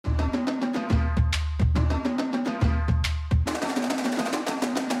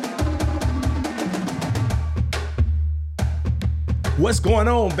What's going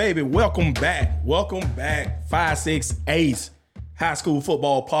on, baby? Welcome back. Welcome back. 5-6 Ace High School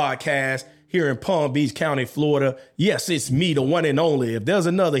Football Podcast here in Palm Beach County, Florida. Yes, it's me, the one and only. If there's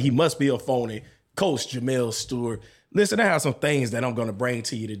another, he must be a phony. Coach Jamel Stewart. Listen, I have some things that I'm going to bring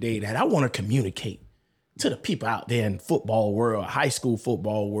to you today that I want to communicate to the people out there in football world, high school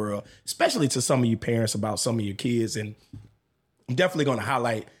football world, especially to some of you parents about some of your kids. And I'm definitely going to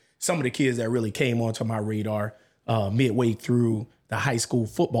highlight some of the kids that really came onto my radar midway through the high school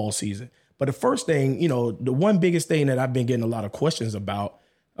football season. But the first thing, the one biggest thing that I've been getting a lot of questions about,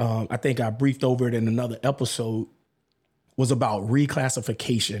 I think I briefed over it in another episode, was about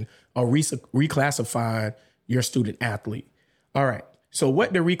reclassification or reclassifying your student athlete. All right. So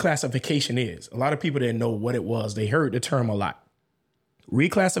what the reclassification is, a lot of people didn't know what it was. They heard the term a lot.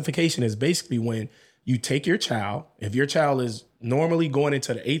 Reclassification is basically when you take your child, if your child is normally going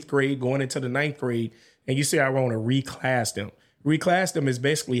into the 8th grade, going into the 9th grade, and you say, I want to reclass them. Reclass them is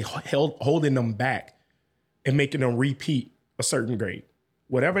basically holding them back and making them repeat a certain grade.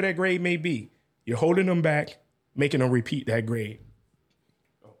 Whatever that grade may be, you're holding them back, making them repeat that grade.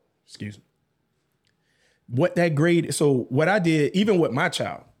 Oh, excuse me. What that grade, so what I did, even with my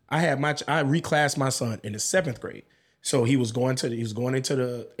child, I reclassed my son in the 7th grade. So he was going into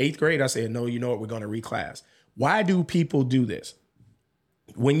the 8th grade. I said, no, you know what, we're going to reclass. Why do people do this?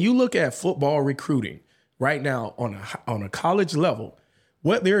 When you look at football recruiting right now on a college level,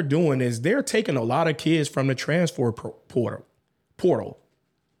 what they're doing is they're taking a lot of kids from the transfer portal.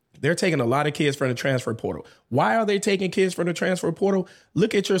 They're taking a lot of kids from the transfer portal. Why are they taking kids from the transfer portal?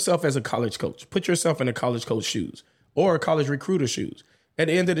 Look at yourself as a college coach. Put yourself in a college coach shoes or a college recruiter shoes. At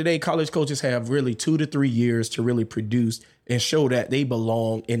the end of the day, college coaches have really 2 to 3 years to really produce and show that they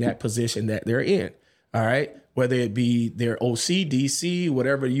belong in that position that they're in. All right. Whether it be their OC, DC,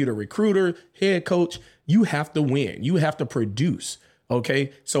 whatever, you're the recruiter, head coach, you have to win. You have to produce.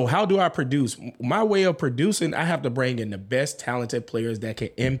 Okay. So how do I produce? My way of producing, I have to bring in the best talented players that can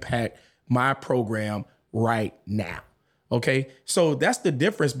impact my program right now. Okay. So that's the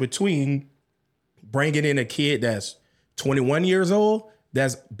difference between bringing in a kid that's 21 years old,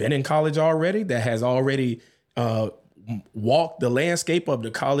 that's been in college already, that has already walked the landscape of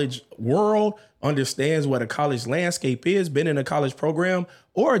the college world, understands what a college landscape is, been in a college program,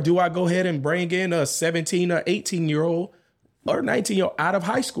 or do I go ahead and bring in a 17 or 18-year-old or 19-year-old out of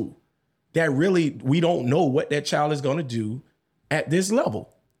high school that really we don't know what that child is going to do at this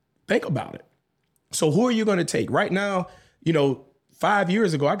level? Think about it. So who are you going to take? Right now, 5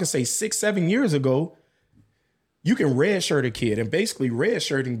 years ago, I could say 6, 7 years ago, you can redshirt a kid, and basically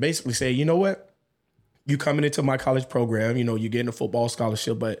redshirting basically say, you know what? You coming into my college program, you're getting a football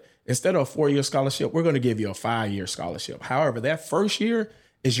scholarship, but instead of a 4-year scholarship, we're going to give you a 5-year scholarship. However, that first year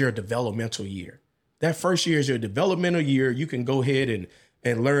is your developmental year. That first year is your developmental year. You can go ahead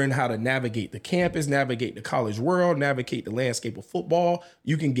and learn how to navigate the campus, navigate the college world, navigate the landscape of football.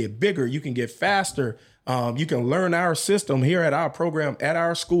 You can get bigger. You can get faster. You can learn our system here at our program, at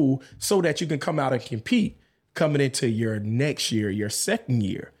our school, so that you can come out and compete coming into your next year, your second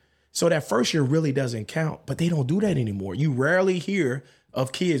year. So that first year really doesn't count, but they don't do that anymore. You rarely hear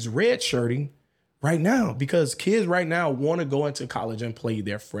of kids redshirting right now because kids right now want to go into college and play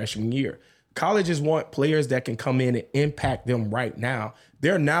their freshman year. Colleges want players that can come in and impact them right now.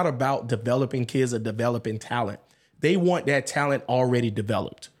 They're not about developing kids or developing talent. They want that talent already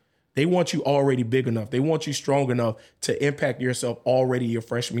developed. They want you already big enough. They want you strong enough to impact yourself already your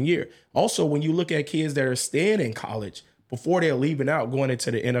freshman year. Also, when you look at kids that are staying in college before they're leaving out, going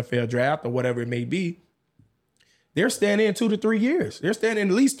into the NFL draft or whatever it may be, they're staying in 2 to 3 years. They're staying in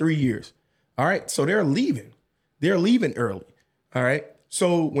at least 3 years. All right. So they're leaving. They're leaving early. All right.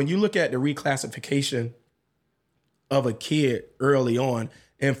 So when you look at the reclassification of a kid early on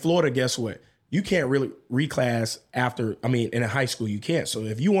in Florida, guess what? You can't really reclass in a high school, you can't. So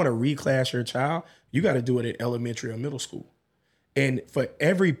if you want to reclass your child, you got to do it in elementary or middle school. And for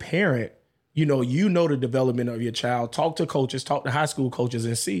every parent, you know the development of your child. Talk to coaches, talk to high school coaches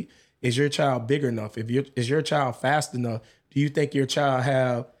and see, is your child big enough? Is your child fast enough? Do you think your child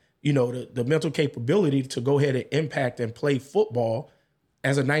have, the mental capability to go ahead and impact and play football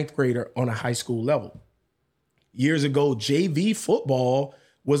as a 9th grader on a high school level? Years ago, JV football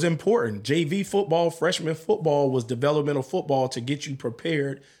was important. JV football, freshman football was developmental football to get you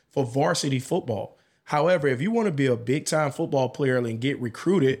prepared for varsity football. However, if you want to be a big-time football player and get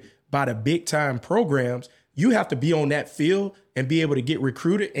recruited by the big-time programs, you have to be on that field and be able to get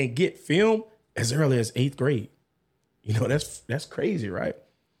recruited and get film as early as 8th grade. That's crazy, right?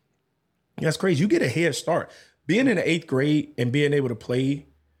 That's crazy. You get a head start. Being in the 8th grade and being able to play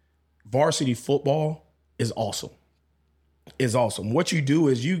varsity football is awesome. is awesome. What you do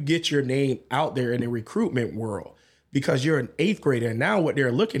is you get your name out there in the recruitment world because you're an eighth grader. And now what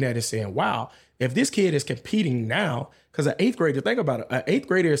they're looking at is saying, wow, if this kid is competing now, because an eighth grader, think about it, an eighth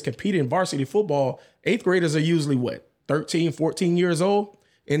grader is competing in varsity football. Eighth graders are usually what, 13, 14 years old?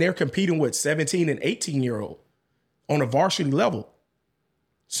 And they're competing with 17 and 18-year-old on a varsity level.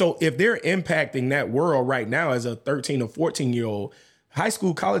 So if they're impacting that world right now as a 13 or 14-year-old, high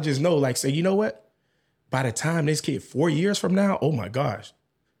school colleges know, like, say, you know what? By the time this kid 4 years from now, oh my gosh,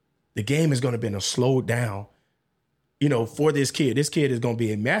 the game is going to be slowed down, for this kid. This kid is going to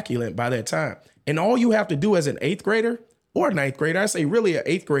be immaculate by that time. And all you have to do as an eighth grader or a ninth grader, I say really an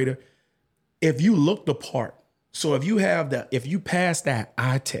eighth grader, if you look the part. So if you pass that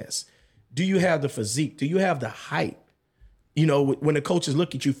eye test, do you have the physique? Do you have the height? When the coaches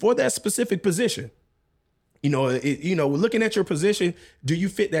look at you for that specific position, looking at your position, do you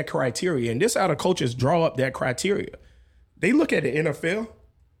fit that criteria? And this is how the coaches draw up that criteria. They look at the NFL.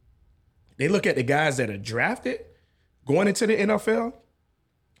 They look at the guys that are drafted going into the NFL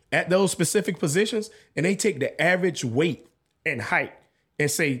at those specific positions, and they take the average weight and height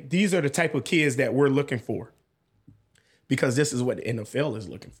and say, these are the type of kids that we're looking for, because this is what the NFL is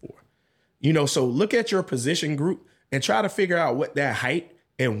looking for. So look at your position group and try to figure out what that height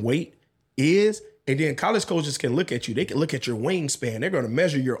and weight is. And then college coaches can look at you. They can look at your wingspan. They're going to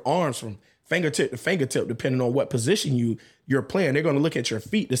measure your arms from fingertip to fingertip, depending on what position you're playing. They're going to look at your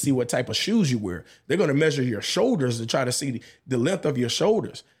feet to see what type of shoes you wear. They're going to measure your shoulders to try to see the length of your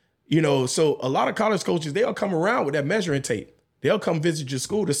shoulders. So a lot of college coaches, they'll come around with that measuring tape. They'll come visit your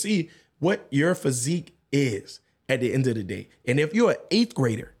school to see what your physique is at the end of the day. And if you're an eighth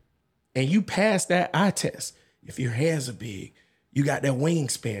grader and you pass that eye test, if your hands are big, you got that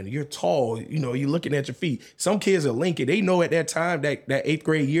wingspan, you're tall, you're looking at your feet. Some kids are linking. They know at that time, that eighth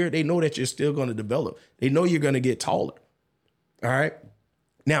grade year, they know that you're still going to develop. They know you're going to get taller. All right.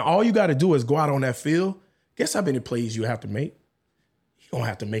 Now, all you got to do is go out on that field. Guess how many plays you have to make? You don't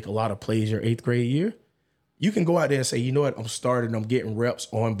have to make a lot of plays your eighth grade year. You can go out there and say, you know what, I'm starting, I'm getting reps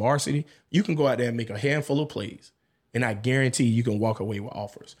on varsity. You can go out there and make a handful of plays, and I guarantee you can walk away with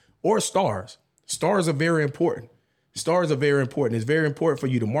offers. Or stars. Stars are very important. Stars are very important. It's very important for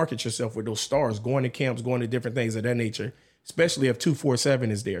you to market yourself with those stars, going to camps, going to different things of that nature, especially if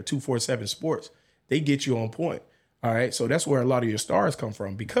 247 is there, 247 Sports. They get you on point. All right. So that's where a lot of your stars come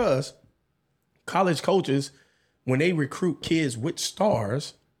from, because college coaches, when they recruit kids with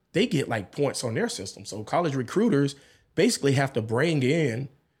stars, they get like points on their system. So college recruiters basically have to bring in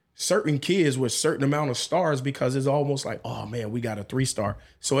certain kids with certain amount of stars, because it's almost like, oh man, we got a 3-star.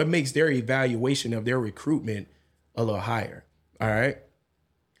 So it makes their evaluation of their recruitment a little higher. All right.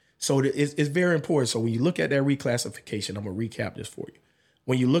 So it's very important. So when you look at that reclassification, I'm going to recap this for you.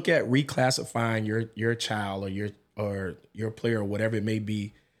 When you look at reclassifying your child or your player or whatever it may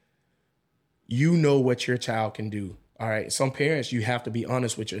be, you know what your child can do. All right. Some parents, you have to be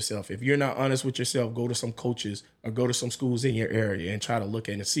honest with yourself. If you're not honest with yourself, go to some coaches or go to some schools in your area and try to look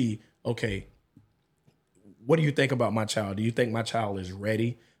at and see, okay, what do you think about my child? Do you think my child is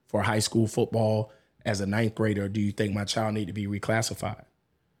ready for high school football as a ninth grader? Or do you think my child need to be reclassified?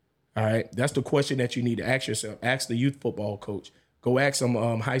 All right. That's the question that you need to ask yourself. Ask the youth football coach. Go ask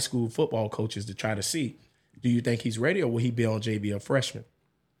some high school football coaches to try to see, do you think he's ready, or will he be on JV a freshman?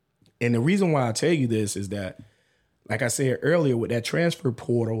 And the reason why I tell you this is that, like I said earlier, with that transfer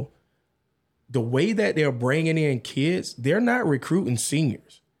portal, the way that they're bringing in kids, they're not recruiting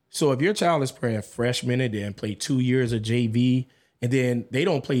seniors. So if your child is playing freshman and then play 2 years of JV, and then they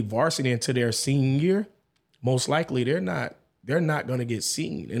don't play varsity until their senior year, most likely they're not going to get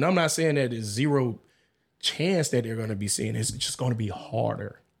seen. And I'm not saying that there's zero chance that they're going to be seen. It's just going to be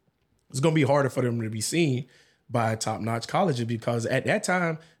harder. It's going to be harder for them to be seen by top-notch colleges, because at that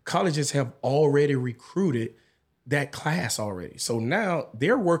time, colleges have already recruited that class already. So now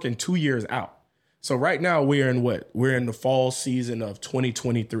they're working 2 years out. So right now we're in what? We're in the fall season of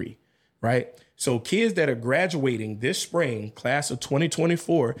 2023, right? So kids that are graduating this spring, class of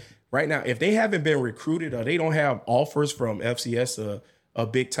 2024, right now, if they haven't been recruited or they don't have offers from FCS or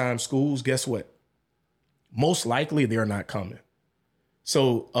big time schools, guess what? Most likely they're not coming.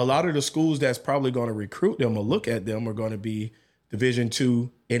 So a lot of the schools that's probably going to recruit them or look at them are going to be Division II,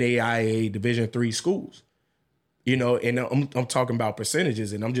 NAIA, Division III schools. And I'm talking about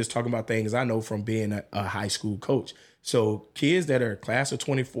percentages, and I'm just talking about things I know from being a high school coach. So kids that are class of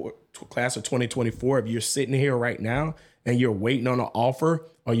 2024, if you're sitting here right now and you're waiting on an offer,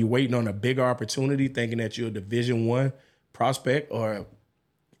 or you're waiting on a bigger opportunity, thinking that you're a Division I prospect or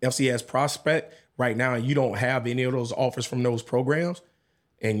FCS prospect right now, and you don't have any of those offers from those programs,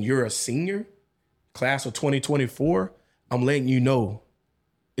 and you're a senior, class of 2024, I'm letting you know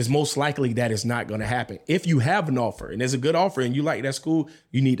it's most likely that it's not going to happen. If you have an offer and there's a good offer and you like that school,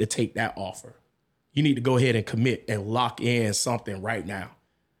 you need to take that offer. You need to go ahead and commit and lock in something right now.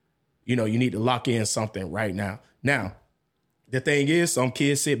 You need to lock in something right now. Now, the thing is, some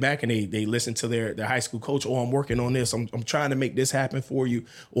kids sit back and they listen to their high school coach. Oh, I'm working on this. I'm trying to make this happen for you.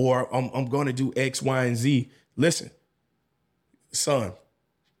 Or I'm going to do X, Y, and Z. Listen, son,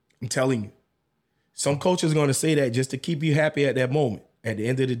 I'm telling you, some coaches are going to say that just to keep you happy at that moment, at the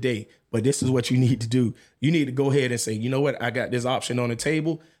end of the day. But this is what you need to do. You need to go ahead and say, you know what? I got this option on the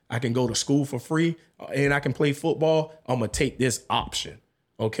table. I can go to school for free and I can play football. I'm going to take this option.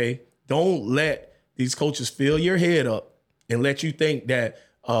 Okay? Don't let these coaches fill your head up and let you think that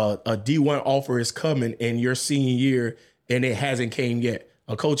a D1 offer is coming in your senior year and it hasn't came yet.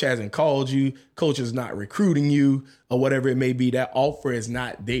 A coach hasn't called you. Coach is not recruiting you or whatever it may be. That offer is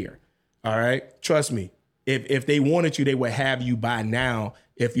not there. All right. Trust me. If they wanted you, they would have you by now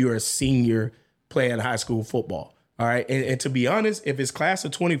if you're a senior playing high school football. All right. And to be honest, if it's class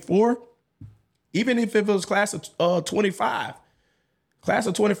of 24, even if it was class of 25,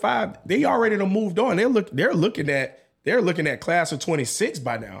 they already done moved on. They're looking at class of 26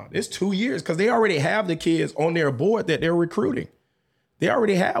 by now. It's 2 years because they already have the kids on their board that they're recruiting. They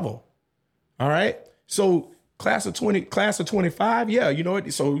already have them. All right. So class of 25. Yeah. You know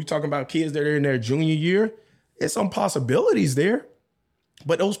what? So you're talking about kids that are in their junior year. There's some possibilities there,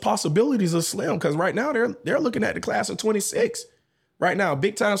 but those possibilities are slim because right now they're looking at the class of 26. Right now,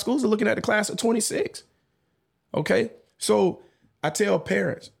 big time schools are looking at the class of 26. Okay. So I tell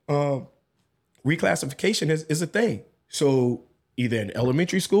parents, reclassification is a thing. So either in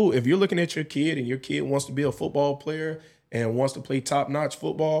elementary school, if you're looking at your kid and your kid wants to be a football player and wants to play top-notch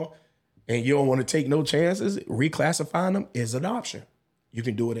football and you don't want to take no chances, reclassifying them is an option. You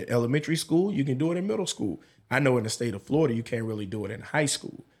can do it in elementary school. You can do it in middle school. I know in the state of Florida, you can't really do it in high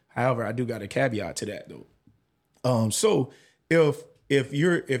school. However, I do got a caveat to that though. So if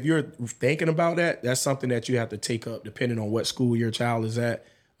you're thinking about that, that's something that you have to take up depending on what school your child is at.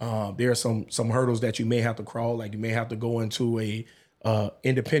 There are some hurdles that you may have to crawl. Like you may have to go into a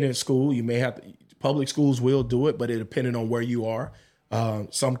independent school. You may have to, public schools will do it, but it depending on where you are.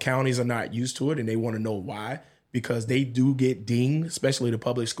 Some counties are not used to it and they want to know why, because they do get dinged, especially the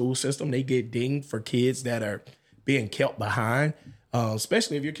public school system. They get dinged for kids that are being kept behind,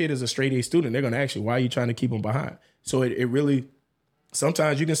 especially if your kid is a straight A student. They're going to ask you, why are you trying to keep them behind? So it really,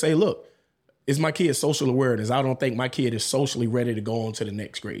 sometimes you can say, look, is my kid's social awareness? I don't think my kid is socially ready to go on to the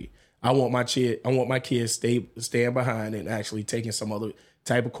next grade. I want my kid staying behind and actually taking some other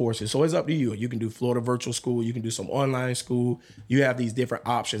type of courses. So it's up to you. You can do Florida virtual school. You can do some online school. You have these different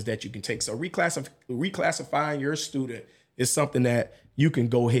options that you can take. So reclassifying your student is something that you can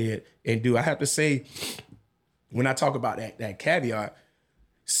go ahead and do. I have to say, when I talk about that caveat,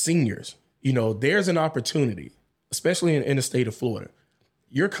 seniors, there's an opportunity, especially in the state of Florida.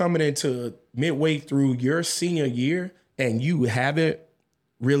 You're coming into midway through your senior year and you haven't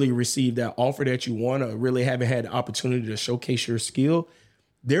really received that offer that you want or really haven't had the opportunity to showcase your skill.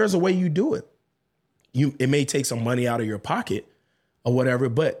 There's a way you do it. It may take some money out of your pocket or whatever,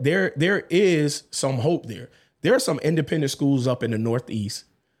 but there is some hope there. There are some independent schools up in the Northeast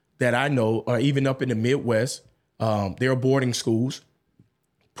that I know, or even up in the Midwest. There are boarding schools,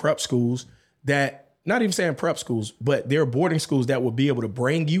 prep schools that, not even saying prep schools, but there are boarding schools that will be able to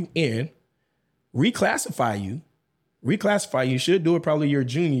bring you in, reclassify you. You should do it probably your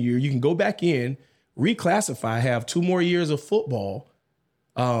junior year. You can go back in, reclassify, have 2 more years of football,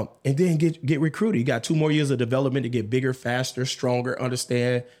 and then get recruited. You got 2 more years of development to get bigger, faster, stronger,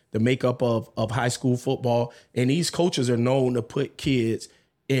 understand the makeup of high school football. And these coaches are known to put kids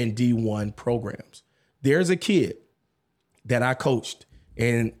in D1 programs. There's a kid that I coached,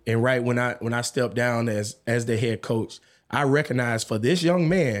 and right when I stepped down as the head coach, I recognized for this young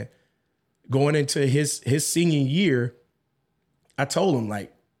man going into his senior year, I told him,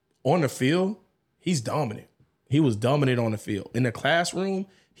 like, on the field, he's dominant. He was dominant on the field. In the classroom,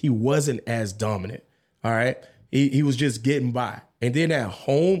 he wasn't as dominant. All right. He was just getting by. And then at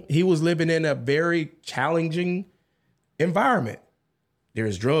home, he was living in a very challenging environment.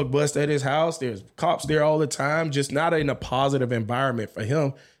 There's drug busts at his house. There's cops there all the time, just not in a positive environment for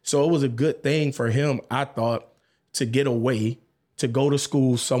him. So it was a good thing for him, I thought, to get away, to go to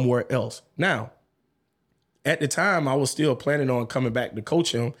school somewhere else. Now, at the time, I was still planning on coming back to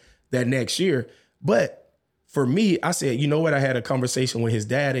coach him that next year. But for me, I said, you know what? I had a conversation with his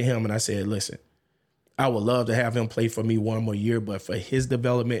dad and him, and I said, listen, I would love to have him play for me 1 more year, but for his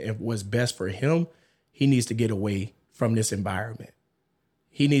development and what's best for him, he needs to get away from this environment.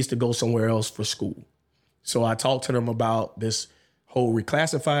 He needs to go somewhere else for school. So I talked to them about this whole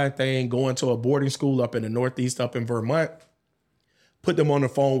reclassifying thing, going to a boarding school up in the Northeast, up in Vermont. Put them on the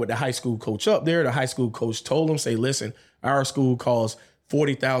phone with the high school coach up there. The high school coach told them, say, listen, our school costs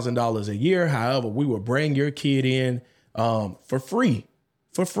 $40,000 a year. However, we will bring your kid in for free.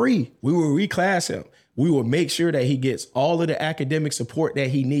 We will reclass him. We will make sure that he gets all of the academic support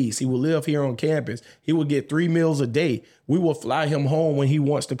that he needs. He will live here on campus. He will get 3 meals a day. We will fly him home when he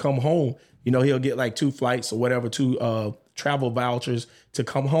wants to come home. You know, he'll get like 2 flights or whatever, 2 travel vouchers to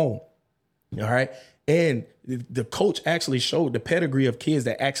come home. All right. And the coach actually showed the pedigree of kids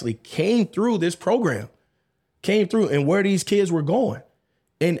that actually came through this program, and where these kids were going.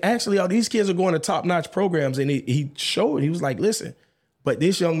 And actually, all these kids are going to top-notch programs. And he showed, he was like, listen, but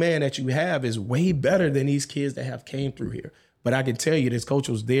this young man that you have is way better than these kids that have came through here. But I can tell you, this coach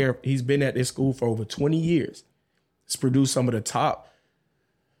was there. He's been at this school for over 20 years. He's produced some of the top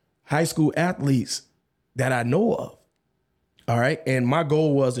high school athletes that I know of. All right. And my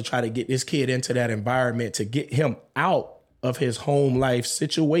goal was to try to get this kid into that environment, to get him out of his home life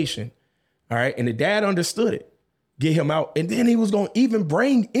situation. All right. And the dad understood it. Get him out. And then he was going to even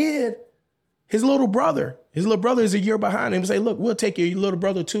bring in his little brother. His little brother is a year behind him and say, look, we'll take your little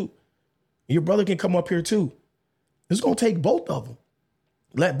brother too. Your brother can come up here too. It's going to take both of them.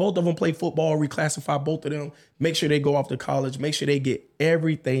 Let both of them play football, reclassify both of them, make sure they go off to college, make sure they get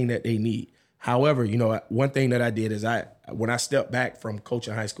everything that they need. However, you know, one thing that I did is when I stepped back from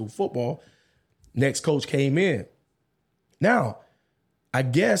coaching high school football, next coach came in. Now, I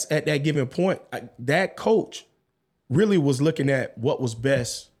guess at that given point, that coach really was looking at what was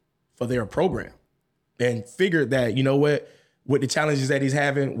best for their program and figured that, you know what, with the challenges that he's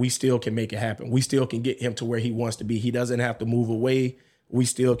having, we still can make it happen. We still can get him to where he wants to be. He doesn't have to move away. We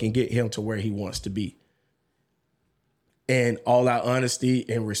still can get him to where he wants to be. And all our honesty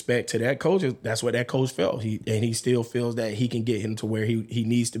and respect to that coach, that's what that coach felt. He still feels that he can get him to where he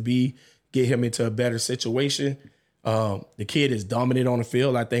needs to be, get him into a better situation. The kid is dominant on the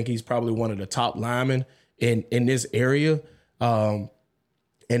field. I think he's probably one of the top linemen in this area. And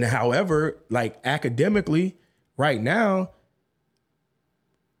however, like academically right now,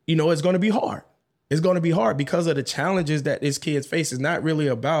 you know, it's going to be hard. It's going to be hard because of the challenges that this kid's face. Is not really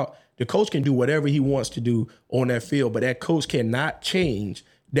about, the coach can do whatever he wants to do on that field, but that coach cannot change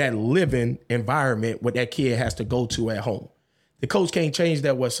that living environment what that kid has to go to at home. The coach can't change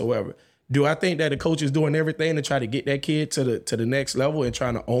that whatsoever. Do I think that the coach is doing everything to try to get that kid to the next level and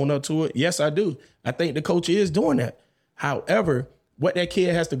trying to own up to it? Yes, I do. I think the coach is doing that. However, what that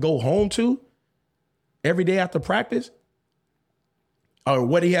kid has to go home to every day after practice, or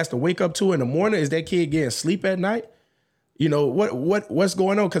what he has to wake up to in the morning, is that kid getting sleep at night? You know, what's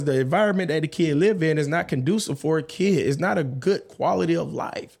going on? Because the environment that the kid live in is not conducive for a kid. It's not a good quality of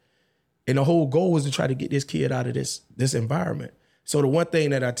life. And the whole goal was to try to get this kid out of this environment. So the one thing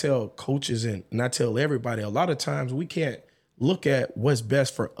that I tell coaches and I tell everybody, a lot of times we can't look at what's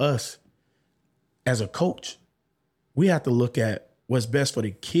best for us as a coach. We have to look at what's best for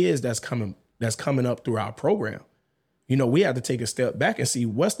the kids that's coming up through our program. You know, we have to take a step back and see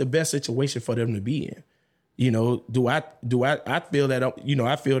what's the best situation for them to be in. You know, I feel that, you know,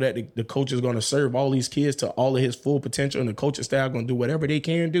 I feel that the coach is going to serve all these kids to all of his full potential, and the coaching staff going to do whatever they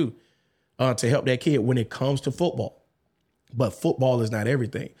can do to help that kid when it comes to football. But football is not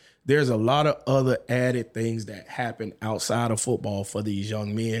everything. There's a lot of other added things that happen outside of football for these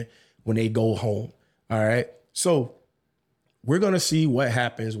young men when they go home. All right. So we're going to see what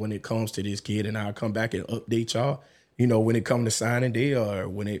happens when it comes to this kid, and I'll come back and update y'all. You know, when it comes to signing day, or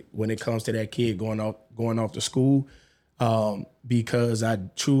when it comes to that kid going off to school, because I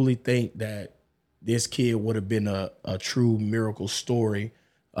truly think that this kid would have been a true miracle story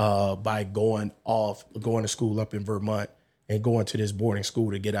by going to school up in Vermont and going to this boarding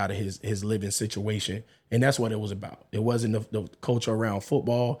school to get out of his living situation. And that's what it was about. It wasn't the culture around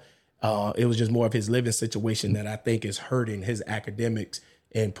football. It was just more of his living situation that I think is hurting his academics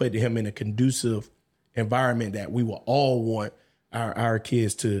and putting him in a conducive environment that we will all want our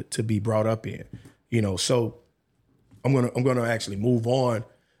kids to be brought up in. You know, so I'm gonna actually move on,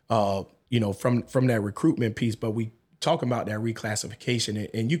 you know, from that recruitment piece, but we talking about that reclassification,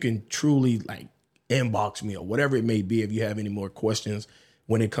 and you can truly like inbox me or whatever it may be if you have any more questions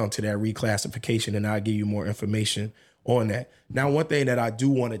when it comes to that reclassification, and I'll give you more information on that. Now, one thing that I do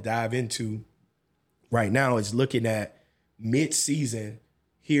want to dive into right now is looking at mid-season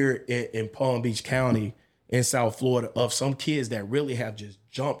here in Palm Beach County in South Florida of some kids that really have just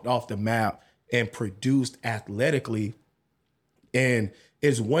jumped off the map and produced athletically. And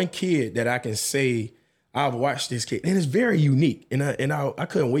it's one kid that I can say I've watched this kid, and it's very unique. And I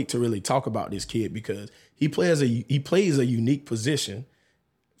couldn't wait to really talk about this kid because He plays a unique position.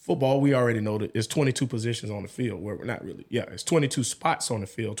 Football, we already know that there's 22 positions on the field. Where we're not really, it's 22 spots on the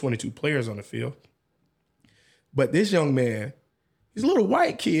field, 22 players on the field. But this young man, he's a little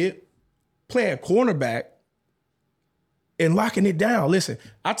white kid playing cornerback and locking it down. Listen,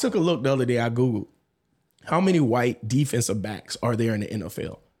 I took a look the other day. I Googled how many white defensive backs are there in the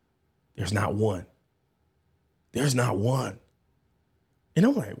NFL. There's not one. There's not one. And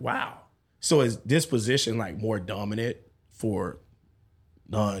I'm like, wow. So is this position like more dominant for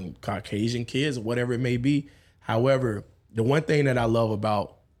non-Caucasian kids or whatever it may be? However, the one thing that I love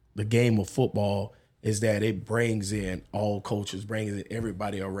about the game of football is that it brings in all coaches, brings in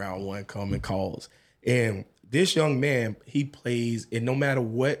everybody around one common cause. And this young man, he plays, and no matter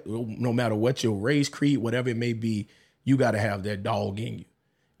what your race, creed, whatever it may be, you got to have that dog in you.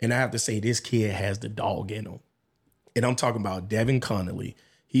 And I have to say, this kid has the dog in him. And I'm talking about Devin Connolly.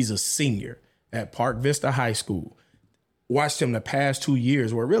 He's a senior at Park Vista High School. Watched him the past 2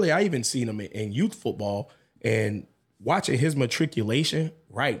 years, where really I even seen him in youth football, and watching his matriculation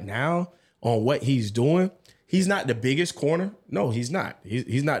right now on what he's doing. He's not the biggest corner. No, he's not.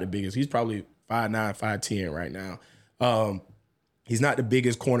 He's not the biggest. He's probably 5'9", 5'10" right now. He's not the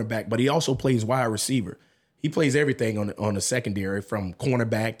biggest cornerback, but he also plays wide receiver. He plays everything on the secondary, from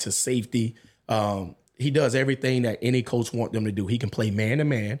cornerback to safety. He does everything that any coach wants them to do. He can play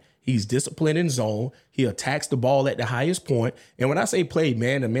man-to-man. He's disciplined in zone. He attacks the ball at the highest point. And when I say play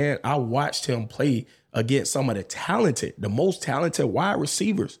man-to-man, I watched him play against some of the most talented wide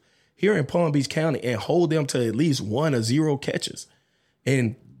receivers here in Palm Beach County and hold them to at least 1 or 0 catches.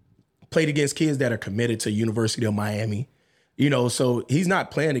 And played against kids that are committed to University of Miami. So he's not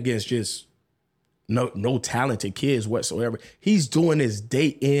playing against just no talented kids whatsoever. He's doing this day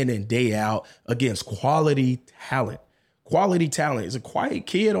in and day out against quality talent. Quality talent. Is a quiet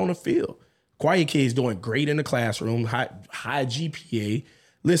kid on the field. Quiet kid's doing great in the classroom, high GPA.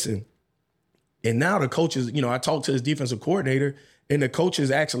 Listen, and now the coaches, I talked to his defensive coordinator, and the coach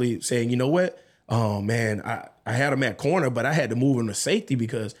is actually saying, you know what? Oh, man, I had him at corner, but I had to move him to safety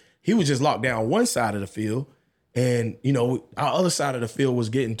because he was just locked down one side of the field. And, our other side of the field was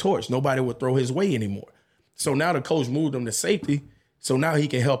getting torched. Nobody would throw his way anymore. So now the coach moved him to safety. So now he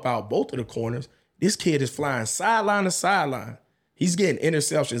can help out both of the corners. This kid is flying sideline to sideline. He's getting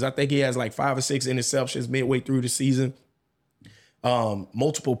interceptions. I think he has like 5 or 6 interceptions midway through the season.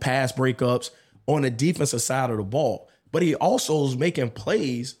 Multiple pass breakups on the defensive side of the ball. But he also is making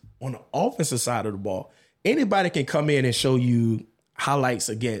plays on the offensive side of the ball. Anybody can come in and show you highlights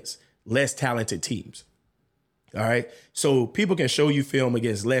against less talented teams. All right. So people can show you film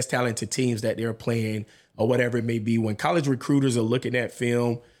against less talented teams that they're playing or whatever it may be. When college recruiters are looking at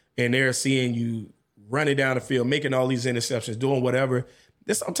film and they're seeing you running down the field, making all these interceptions, doing whatever,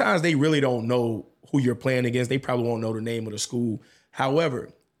 then sometimes they really don't know who you're playing against. They probably won't know the name of the school. However,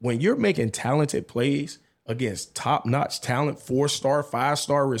 when you're making talented plays against top-notch talent, 4-star,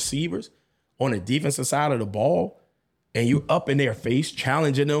 5-star receivers on the defensive side of the ball, and you up in their face,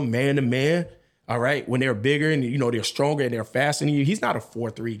 challenging them man-to-man, all right, when they're bigger and, they're stronger and they're faster than you. He's not a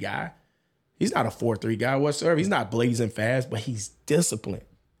 4-3 guy. He's not a 4-3 guy whatsoever. He's not blazing fast, but he's disciplined.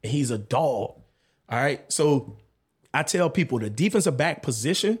 And he's a dog. All right. So I tell people the defensive back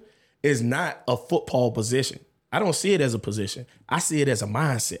position is not a football position. I don't see it as a position. I see it as a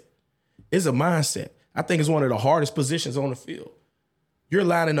mindset. It's a mindset. I think it's one of the hardest positions on the field. You're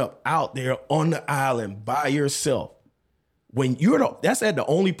lining up out there on the island by yourself. When that's at the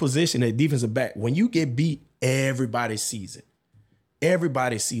only position at defensive back. When you get beat, everybody sees it.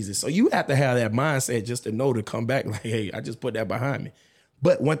 Everybody sees it. So you have to have that mindset just to know to come back like, hey, I just put that behind me.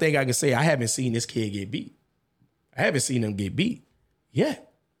 But one thing I can say, I haven't seen this kid get beat. I haven't seen him get beat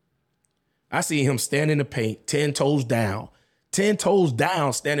yet. I see him stand in the paint, 10 toes down, stand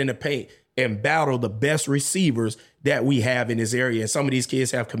in the paint and battle the best receivers that we have in this area. And some of these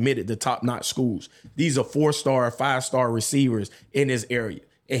kids have committed to top-notch schools. These are 4-star, 5-star receivers in this area.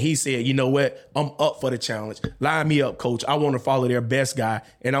 And he said, you know what? I'm up for the challenge. Line me up, coach. I want to follow their best guy,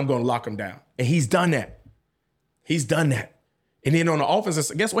 and I'm going to lock him down. And he's done that. He's done that. And then on the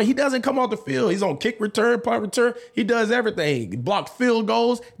offensive, guess what? He doesn't come off the field. He's on kick return, punt return. He does everything. He blocked field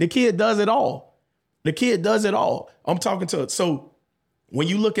goals. The kid does it all. The kid does it all. I'm talking to it. So when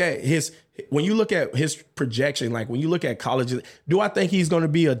you look at his projection, like when you look at colleges, do I think he's going to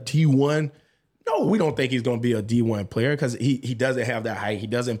be a D1? No, we don't think he's going to be a D1 player because he doesn't have that height. He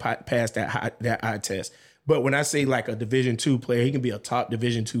doesn't pass that eye test. But when I say like a Division II player, he can be a top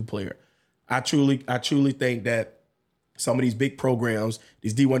Division II player. I truly think that some of these big programs,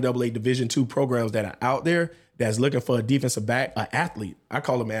 these D1AA Division II programs that are out there that's looking for a defensive back, an athlete. I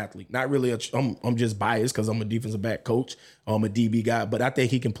call him an athlete. Not really I'm just biased because I'm a defensive back coach. I'm a DB guy, but I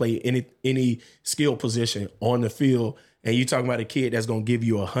think he can play any skill position on the field. And you talking about a kid that's going to give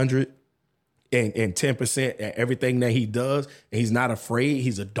you 110% at everything that he does. And he's not afraid.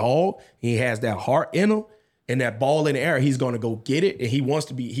 He's a dog. He has that heart in him, and that ball in the air, he's going to go get it. And he wants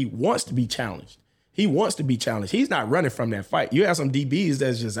to be challenged. He wants to be challenged. He's not running from that fight. You have some DBs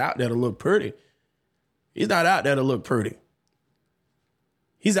that's just out there to look pretty. He's not out there to look pretty.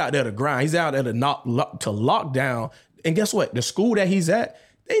 He's out there to grind. He's out there to lock down. And guess what? The school that he's at,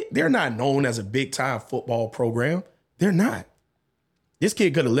 they're not known as a big-time football program. They're not. This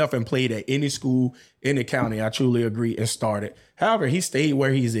kid could have left and played at any school in the county. I truly agree, and started. However, he stayed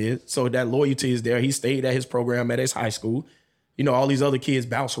where he is, so that loyalty is there. He stayed at his program at his high school. You know, all these other kids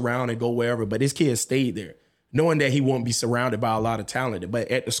bounce around and go wherever, but this kid stayed there, knowing that he won't be surrounded by a lot of talent.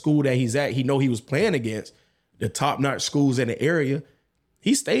 But at the school that he's at, he know he was playing against the top-notch schools in the area.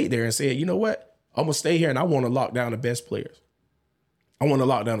 He stayed there and said, you know what? I'm going to stay here, and I want to lock down the best players. I want to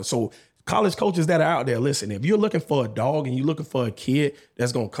lock down. So college coaches that are out there, listen, if you're looking for a dog and you're looking for a kid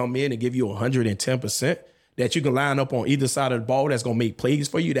that's going to come in and give you 110%, that you can line up on either side of the ball, that's going to make plays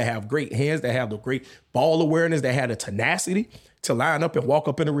for you, that have great hands, that have the great ball awareness, that have the tenacity to line up and walk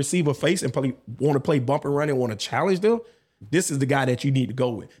up in the receiver face and want to play bump and run and want to challenge them, this is the guy that you need to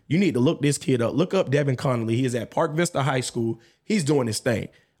go with. You need to look this kid up. Look up Devin Connolly. He is at Park Vista High School. He's doing his thing.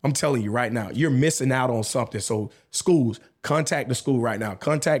 I'm telling you right now, you're missing out on something. So schools, contact the school right now.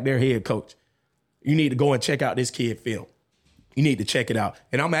 Contact their head coach. You need to go and check out this kid film. You need to check it out.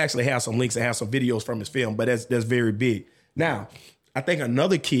 And I'm actually have some links and have some videos from his film, but that's very big. Now, I think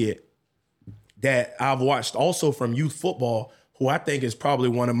another kid that I've watched also from youth football, who I think is probably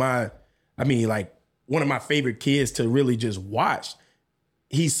one of my favorite kids to really just watch.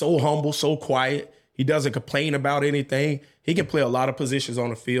 He's so humble, so quiet. He doesn't complain about anything. He can play a lot of positions on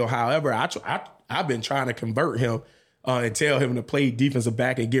the field. However, I've been trying to convert him and tell him to play defensive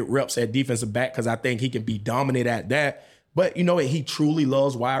back and get reps at defensive back because I think he can be dominant at that. But, you know, he truly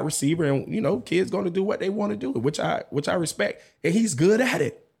loves wide receiver, and, you know, kids going to do what they want to do, which I respect. And he's good at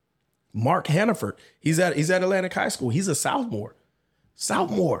it. Mark Hannaford, he's at Atlantic High School. He's a sophomore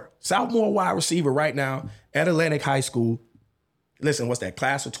wide receiver right now at Atlantic High School. Listen, what's that,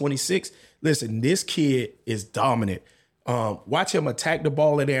 class of 26? Listen, this kid is dominant. Watch him attack the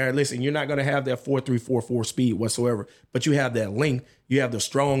ball in there. Listen, you're not going to have that 4.344 speed whatsoever, but you have that length. You have the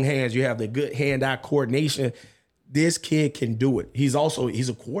strong hands. You have the good hand-eye coordination. This kid can do it. He's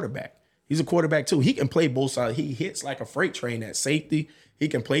a quarterback. He's a quarterback too. He can play both sides. He hits like a freight train at safety. He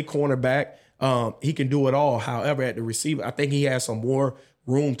can play cornerback. He can do it all. However, at the receiver, I think he has some more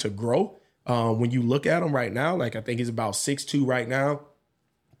room to grow. When you look at him right now, like I think he's about 6'2" right now,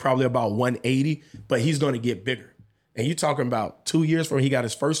 probably about 180, but he's going to get bigger. And you're talking about 2 years from he got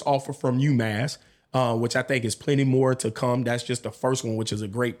his first offer from UMass, which I think is plenty more to come. That's just the first one, which is a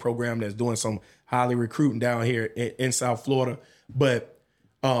great program that's doing some highly recruiting down here in South Florida. But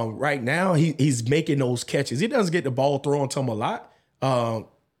right now, he's making those catches. He doesn't get the ball thrown to him a lot.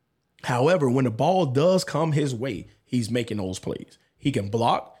 However, when the ball does come his way, he's making those plays. He can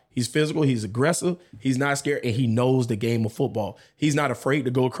block. He's physical. He's aggressive. He's not scared, and he knows the game of football. He's not afraid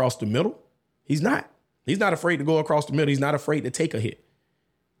to go across the middle. He's not. He's not afraid to go across the middle. He's not afraid to take a hit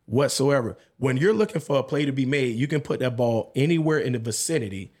whatsoever. When you're looking for a play to be made, you can put that ball anywhere in the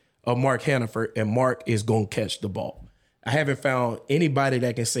vicinity of Mark Hannaford, and Mark is going to catch the ball. I haven't found anybody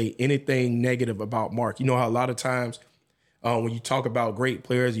that can say anything negative about Mark. You know how a lot of times when you talk about great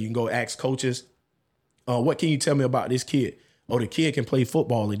players, you can go ask coaches, what can you tell me about this kid? Oh, the kid can play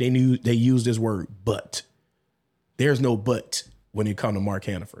football, and they use this word, but. There's no but when it comes to Mark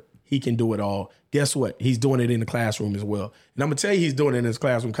Hannaford. He can do it all. Guess what? He's doing it in the classroom as well. And I'm going to tell you he's doing it in his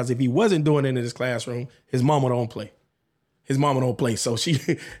classroom because if he wasn't doing it in his classroom, his mama don't play. His mama don't play. So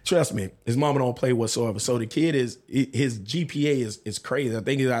trust me, his mama don't play whatsoever. So the kid his GPA is crazy. I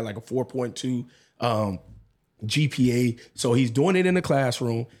think he's at like a 4.2 GPA. So he's doing it in the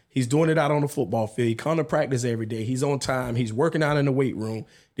classroom. He's doing it out on the football field. He comes to practice every day. He's on time. He's working out in the weight room.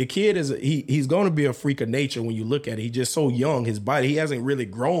 The kid he's going to be a freak of nature when you look at it. He's just so young. His body, he hasn't really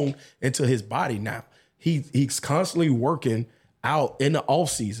grown into his body now. He's constantly working out in the off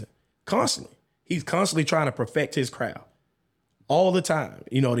season. Constantly. He's constantly trying to perfect his craft all the time.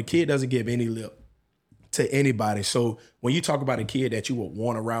 You know, the kid doesn't give any lip to anybody. So when you talk about a kid that you would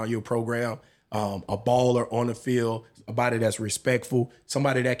want around your program, a baller on the field, somebody that's respectful,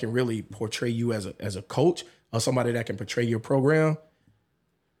 somebody that can really portray you as a coach, or somebody that can portray your program,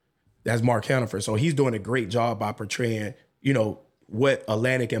 That's Mark Hannaford. So he's doing a great job by portraying, what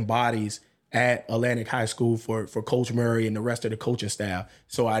Atlantic embodies at Atlantic High School for Coach Murray and the rest of the coaching staff.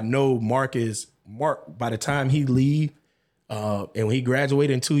 So I know Mark, by the time he leave, and when he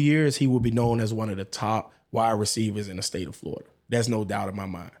graduated in 2 years, he will be known as one of the top wide receivers in the state of Florida. There's no doubt in my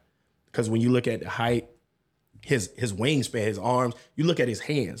mind. Because when you look at the height, his wingspan, his arms, you look at his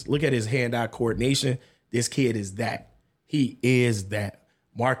hands, look at his hand-eye coordination. This kid is that. He is that.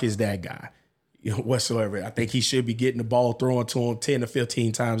 Mark is that guy, whatsoever. I think he should be getting the ball thrown to him 10 to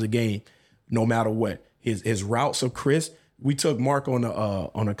 15 times a game, no matter what. His routes are crisp. We took Mark on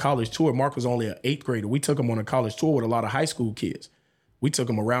a college tour. Mark was only an 8th grader. We took him on a college tour with a lot of high school kids. We took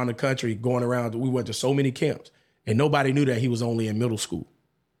him around the country, going around. We went to so many camps, and nobody knew that he was only in middle school.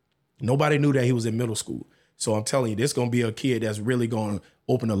 Nobody knew that he was in middle school. So I'm telling you, this is going to be a kid that's really going to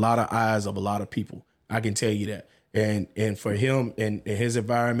open a lot of eyes of a lot of people. I can tell you that. And for him and his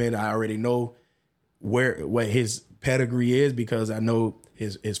environment, I already know what his pedigree is, because I know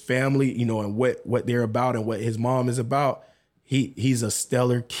his family, and what they're about and what his mom is about. He's a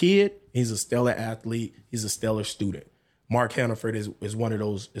stellar kid. He's a stellar athlete. He's a stellar student. Mark Hannaford is one of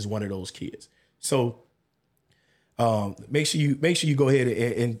those kids. So make sure you go ahead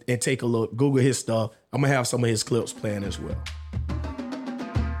and take a look. Google his stuff. I'm gonna have some of his clips playing as well.